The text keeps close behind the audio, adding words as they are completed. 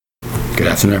Good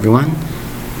afternoon, everyone.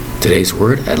 Today's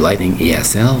word at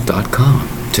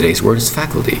lightningesl.com. Today's word is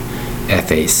faculty.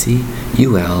 F-A-C-U-L-T-Y.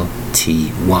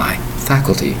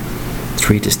 Faculty.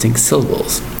 3 distinct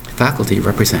syllables. Faculty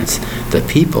represents the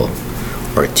people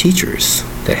or teachers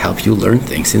that help you learn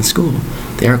things in school.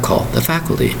 They are called the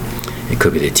faculty. It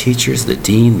could be the teachers, the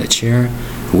dean, the chair,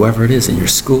 whoever it is in your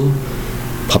school,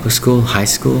 public school, high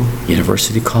school,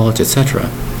 university, college, etc.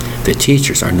 The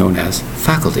teachers are known as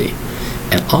faculty.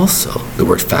 And also, the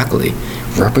word faculty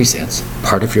represents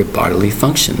part of your bodily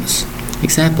functions.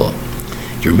 Example,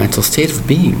 your mental state of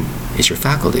being is your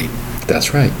faculty.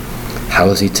 That's right. How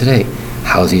is he today?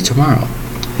 How is he tomorrow?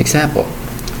 Example,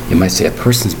 you might say a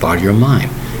person's body or mind.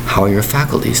 How are your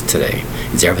faculties today?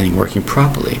 Is everything working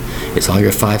properly? Is all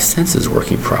your 5 senses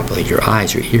working properly? Your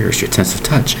eyes, your ears, your sense of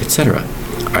touch, etc.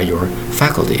 are your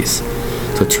faculties.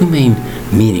 So 2 main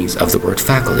meanings of the word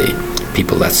faculty.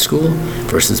 People at school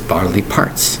versus bodily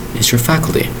parts is your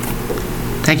faculty.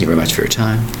 Thank you very much for your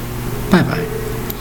time. Bye-bye.